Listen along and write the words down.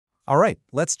All right,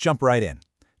 let's jump right in.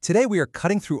 Today we are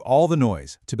cutting through all the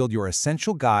noise to build your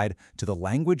essential guide to the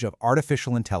language of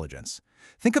artificial intelligence.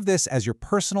 Think of this as your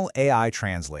personal AI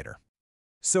translator.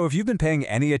 So if you've been paying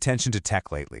any attention to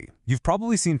tech lately, you've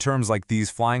probably seen terms like these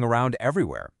flying around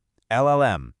everywhere.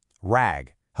 LLM,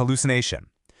 RAG, hallucination.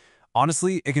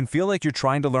 Honestly, it can feel like you're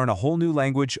trying to learn a whole new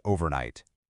language overnight.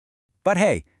 But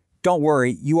hey, don't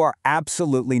worry, you are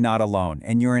absolutely not alone,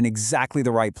 and you're in exactly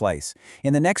the right place.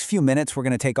 In the next few minutes, we're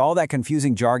going to take all that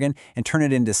confusing jargon and turn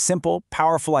it into simple,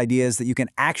 powerful ideas that you can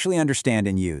actually understand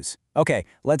and use. Okay,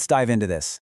 let's dive into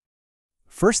this.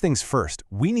 First things first,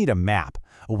 we need a map,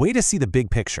 a way to see the big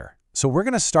picture. So we're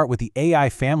going to start with the AI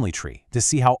family tree to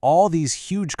see how all these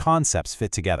huge concepts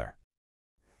fit together.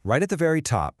 Right at the very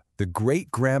top, the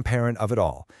great-grandparent of it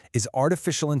all is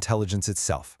artificial intelligence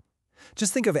itself.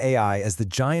 Just think of AI as the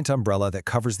giant umbrella that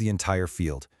covers the entire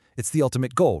field. It's the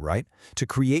ultimate goal, right? To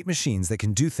create machines that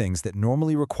can do things that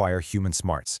normally require human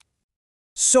smarts.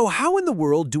 So how in the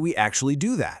world do we actually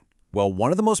do that? Well,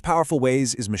 one of the most powerful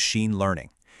ways is machine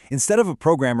learning. Instead of a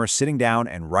programmer sitting down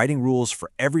and writing rules for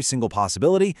every single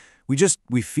possibility,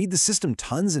 we feed the system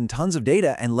tons and tons of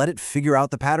data and let it figure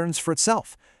out the patterns for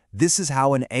itself. This is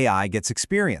how an AI gets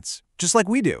experience, just like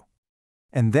we do.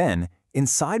 And then,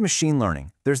 inside machine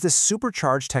learning, there's this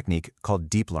supercharged technique called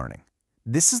deep learning.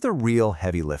 This is the real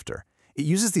heavy lifter. It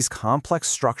uses these complex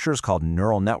structures called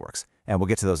neural networks, and we'll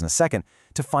get to those in a second,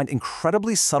 to find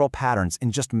incredibly subtle patterns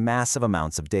in just massive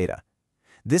amounts of data.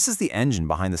 This is the engine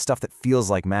behind the stuff that feels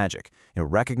like magic,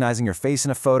 recognizing your face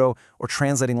in a photo or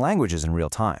translating languages in real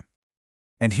time.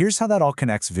 And here's how that all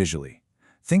connects visually.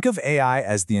 Think of AI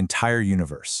as the entire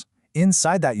universe.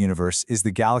 Inside that universe is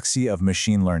the galaxy of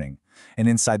machine learning. And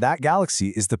inside that galaxy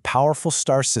is the powerful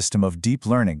star system of deep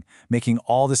learning, making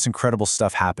all this incredible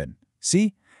stuff happen.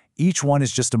 See? Each one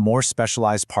is just a more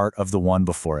specialized part of the one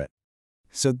before it.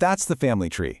 So that's the family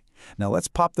tree. Now let's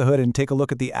pop the hood and take a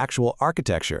look at the actual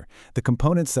architecture, the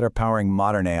components that are powering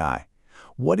modern AI.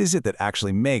 What is it that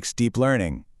actually makes deep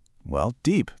learning, well,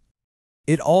 deep?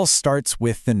 It all starts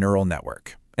with the neural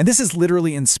network. And this is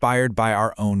literally inspired by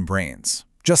our own brains.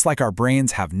 Just like our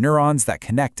brains have neurons that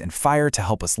connect and fire to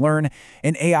help us learn,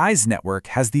 an AI's network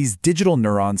has these digital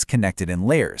neurons connected in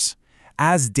layers.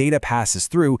 As data passes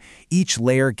through, each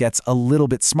layer gets a little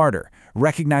bit smarter,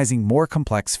 recognizing more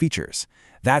complex features.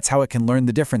 That's how it can learn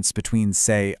the difference between,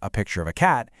 say, a picture of a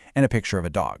cat and a picture of a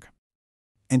dog.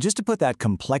 And just to put that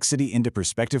complexity into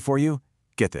perspective for you,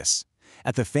 get this.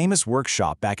 At the famous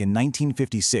workshop back in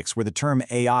 1956 where the term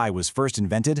AI was first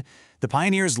invented, the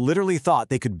pioneers literally thought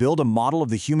they could build a model of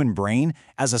the human brain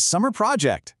as a summer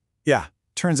project. Yeah,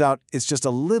 turns out it's just a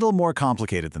little more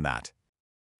complicated than that.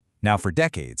 Now, for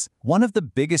decades, one of the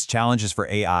biggest challenges for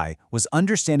AI was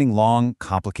understanding long,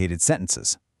 complicated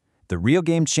sentences. The real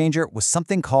game changer was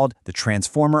something called the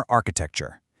transformer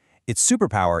architecture. Its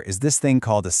superpower is this thing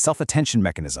called a self-attention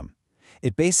mechanism.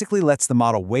 It basically lets the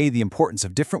model weigh the importance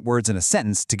of different words in a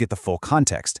sentence to get the full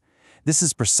context. This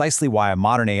is precisely why a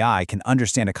modern AI can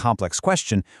understand a complex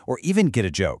question or even get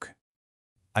a joke.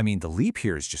 I mean, the leap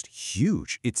here is just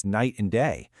huge. It's night and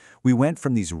day. We went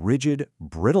from these rigid,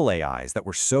 brittle AIs that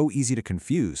were so easy to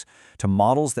confuse to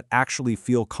models that actually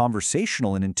feel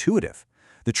conversational and intuitive.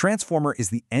 The transformer is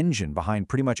the engine behind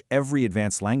pretty much every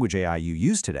advanced language AI you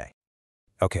use today.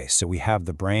 Okay, so we have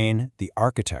the brain, the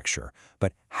architecture,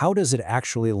 but how does it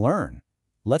actually learn?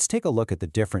 Let's take a look at the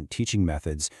different teaching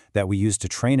methods that we use to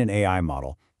train an AI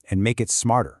model and make it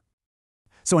smarter.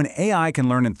 So an AI can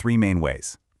learn in three main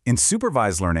ways. In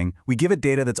supervised learning, we give it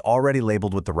data that's already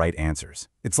labeled with the right answers.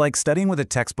 It's like studying with a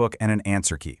textbook and an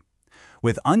answer key.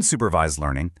 With unsupervised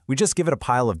learning, we just give it a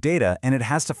pile of data and it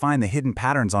has to find the hidden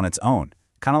patterns on its own,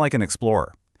 kind of like an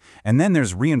explorer. And then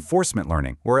there's reinforcement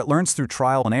learning, where it learns through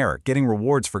trial and error, getting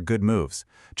rewards for good moves,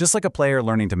 just like a player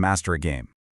learning to master a game.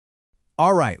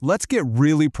 All right, let's get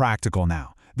really practical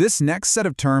now. This next set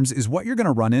of terms is what you're going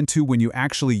to run into when you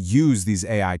actually use these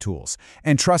AI tools.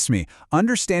 And trust me,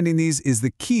 understanding these is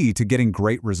the key to getting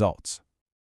great results.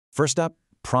 First up,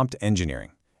 prompt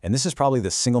engineering. And this is probably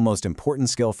the single most important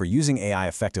skill for using AI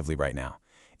effectively right now.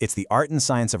 It's the art and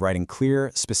science of writing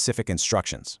clear, specific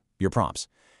instructions, your prompts,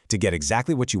 to get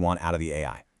exactly what you want out of the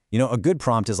AI. A good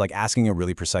prompt is like asking a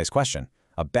really precise question.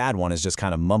 A bad one is just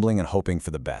kind of mumbling and hoping for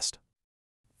the best.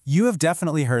 You have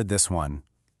definitely heard this one,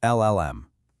 LLM.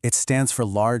 It stands for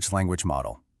Large Language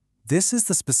Model. This is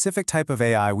the specific type of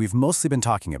AI we've mostly been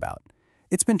talking about.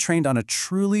 It's been trained on a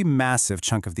truly massive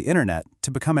chunk of the internet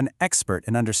to become an expert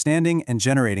in understanding and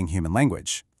generating human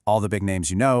language. All the big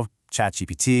names you know,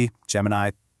 ChatGPT,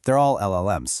 Gemini, they're all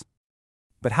LLMs.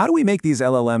 But how do we make these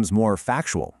LLMs more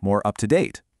factual, more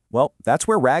up-to-date? Well, that's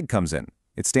where RAG comes in.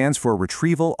 It stands for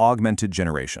Retrieval Augmented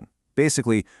Generation.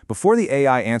 Basically, before the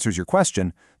AI answers your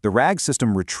question, the RAG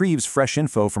system retrieves fresh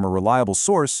info from a reliable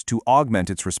source to augment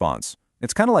its response.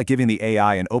 It's kind of like giving the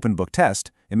AI an open book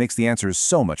test. It makes the answers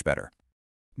so much better.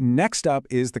 Next up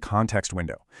is the context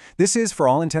window. This is, for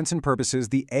all intents and purposes,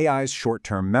 the AI's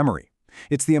short-term memory.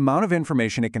 It's the amount of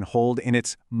information it can hold in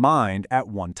its mind at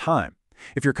one time.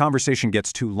 If your conversation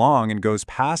gets too long and goes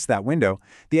past that window,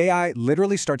 the AI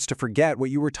literally starts to forget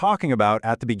what you were talking about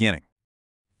at the beginning.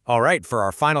 All right, for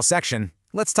our final section,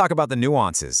 let's talk about the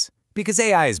nuances. Because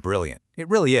AI is brilliant, it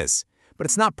really is, but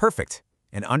it's not perfect,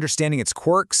 and understanding its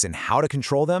quirks and how to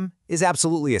control them is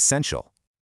absolutely essential.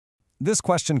 This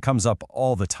question comes up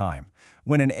all the time.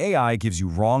 When an AI gives you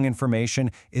wrong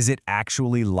information, is it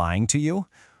actually lying to you?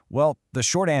 Well, the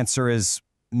short answer is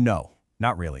no,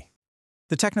 not really.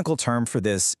 The technical term for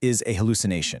this is a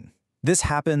hallucination. This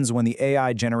happens when the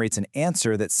AI generates an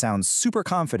answer that sounds super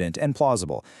confident and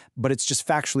plausible, but it's just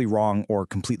factually wrong or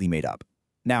completely made up.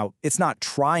 Now, it's not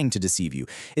trying to deceive you.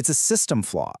 It's a system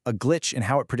flaw, a glitch in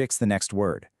how it predicts the next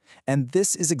word. And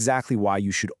this is exactly why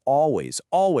you should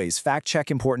always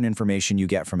fact-check important information you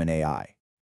get from an AI.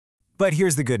 But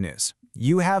here's the good news.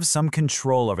 You have some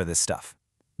control over this stuff.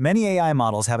 Many AI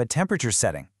models have a temperature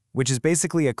setting, which is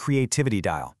basically a creativity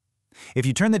dial. If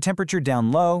you turn the temperature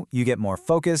down low, you get more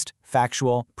focused,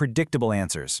 factual, predictable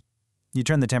answers. You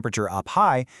turn the temperature up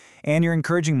high, and you're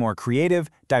encouraging more creative,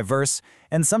 diverse,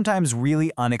 and sometimes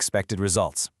really unexpected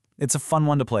results. It's a fun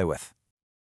one to play with.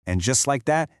 And just like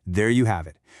that, there you have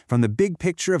it. From the big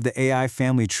picture of the AI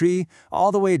family tree,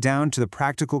 all the way down to the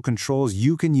practical controls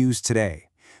you can use today.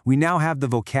 We now have the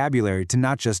vocabulary to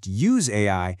not just use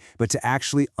AI, but to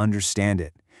actually understand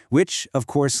it. Which, of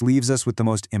course, leaves us with the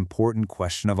most important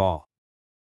question of all.